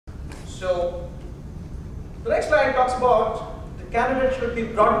So the next slide talks about the candidate should be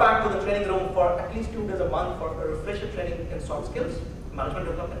brought back to the training room for at least 2 days a month for a refresher training in soft skills, management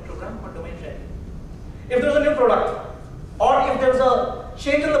development program, or domain training. If there's a new product, or if there's a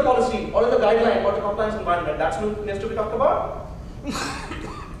change in the policy or in the guideline or the compliance environment, that's needs to be talked about.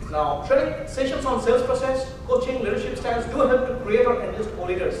 Now, training sessions on sales process, coaching, leadership styles do help to create or enlist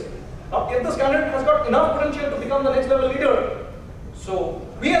co-leaders. Now, if this candidate has got enough potential to become the next level leader, so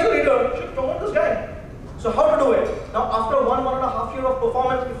we as a leader should promote this guy. So how to do it? Now, after 1.5 years of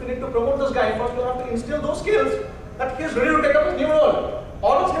performance, if we need to promote this guy, first we'll have to instill those skills that he's ready to take up his new role.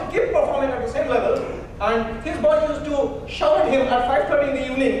 Or else he'll keep performing at the same level, and his boss used to shout at him at 5:30 in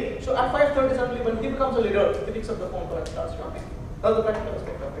the evening. So at 5:30 suddenly when he becomes a leader, he picks up the phone and starts shouting. That's the practical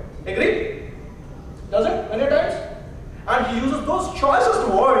aspect of it. Agree? Does it? Many times? And he uses those choicest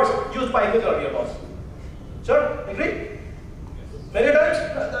words used by his earlier boss. Sir, agree? Many times,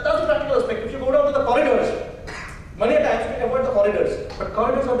 that's the practical aspect. If you go down to the corridors, many times we avoid the corridors. But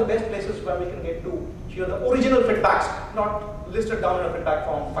corridors are the best places where we can get to hear the original feedbacks, not listed down in a feedback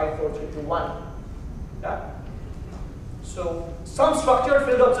form 5, 4, 3, 2, 1. Yeah? So, some structured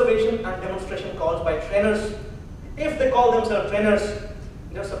field observation and demonstration calls by trainers. If they call themselves trainers,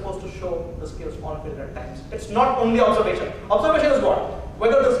 they're supposed to show the skills on field at times. It's not only observation. Observation is what?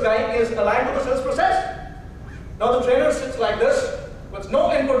 Whether this guy is aligned to the sales process. Now the trainer sits like this with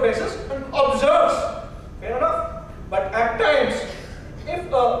no input basis and observes. Fair enough. But at times, if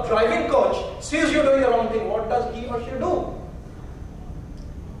a driving coach sees you doing the wrong thing, what does he or she do?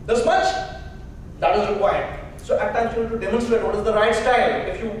 This much? That is required. So at times you need to demonstrate what is the right style.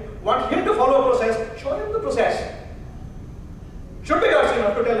 If you want him to follow a process, show him the process. Should be gutsy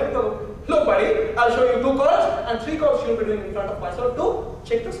enough to tell him, look buddy, I'll show you 2 calls and 3 calls you'll be doing in front of myself to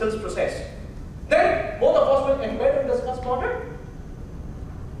check the sales process. Then both of us will embed and discuss about it.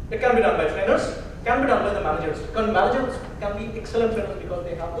 It can be done by trainers, can be done by the managers. Because managers can be excellent trainers because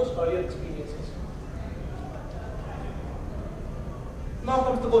they have those earlier experiences. Now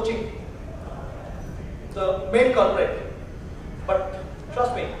comes the coaching. The main culprit. But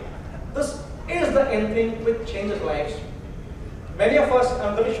trust me, this is the end thing which changes lives. Many of us,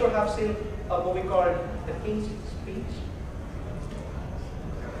 I'm very sure, have seen a movie called The King's Speech.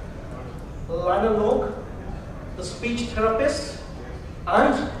 Lionel Logue, the speech therapist,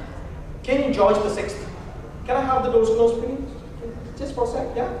 and King George VI. Can I have the doors closed, please? Just for a sec,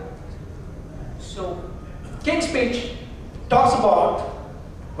 yeah? So, King's Speech talks about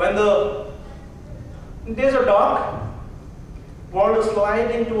when the days are dark, world is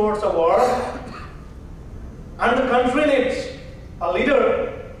sliding towards a war, and the country needs a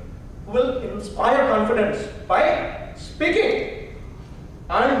leader who will inspire confidence by speaking.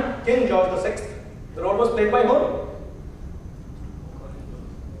 And King George VI, the role was played by whom?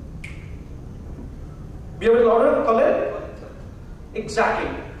 Be a bit louder, Colin? Exactly.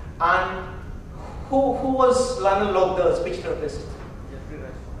 And who was Lionel Logue, the speech therapist?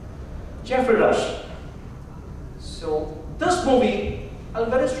 Jeffrey Rush. So this movie, I'll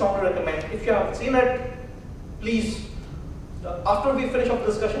very strongly recommend. If you haven't seen it, please, after we finish off the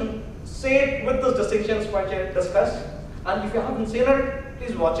discussion, say it with those distinctions which I discussed. And if you haven't seen it,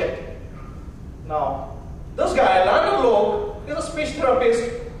 please watch it. Now, this guy, Lionel Logue, is a speech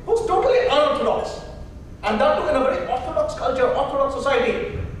therapist who's totally unorthodox. And that too in a very orthodox culture, orthodox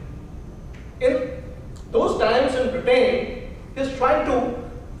society. In those times in Britain, he's trying to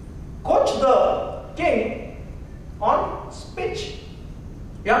coach the king on speech.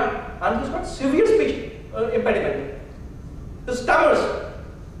 Yeah? And he's got severe speech impediment. He stammers.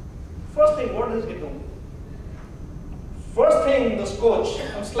 First thing, what does he do? First thing, this coach,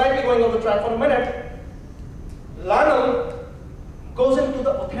 I'm slightly going on the track for a minute. Lionel goes into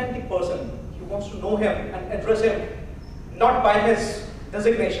the authentic person. He wants to know him and address him, not by his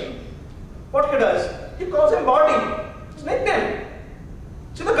designation. What he does, he calls him Body, his nickname.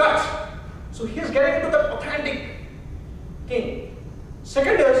 See the guts. So he's getting into that authentic king.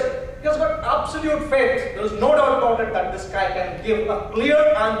 Second is, he has got absolute faith. There is no doubt about it that this guy can give a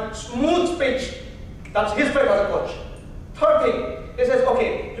clear and smooth speech. That's his faith as a coach. Third thing, he says,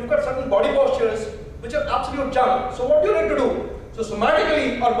 okay, you've got certain body postures which are absolute junk. So what do you need to do? So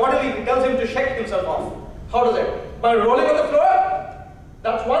somatically or bodily, he tells him to shake himself off. How does it? By rolling on the floor?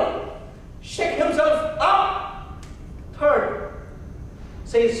 That's one. Shake himself up. Third,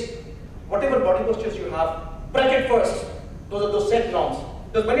 says, whatever body postures you have, break it first. Those are those set norms.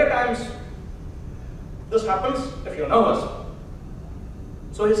 Because many times, this happens if you're nervous.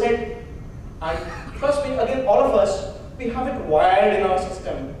 So he said, and trust me, again, all of us, we have it wired in our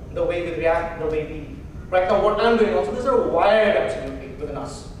system, the way we react, the way we, right now what I'm doing also, these are wired absolutely within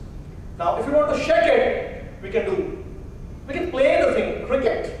us. Now, if you want to shake it, we can do. We can play the thing,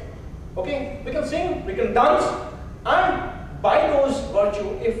 cricket. Okay, we can sing, we can dance, and by those virtue,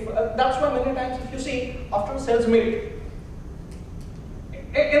 if that's why many times if you see after a sales meet,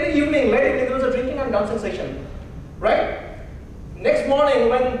 in the evening, late evening, there was a drinking and dancing session, right? Next morning,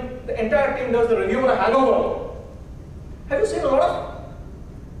 when the entire team does the review on a hangover, have you seen a lot of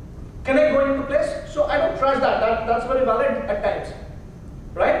connect going into place? So I don't trust that. That's very valid at times,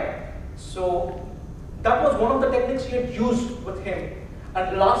 right? So that was one of the techniques he had used with him.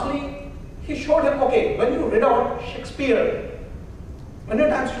 And lastly, he showed him, okay, when you read out Shakespeare, many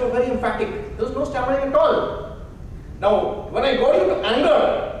times you are very emphatic. There was no stammering at all. Now, when I got into anger,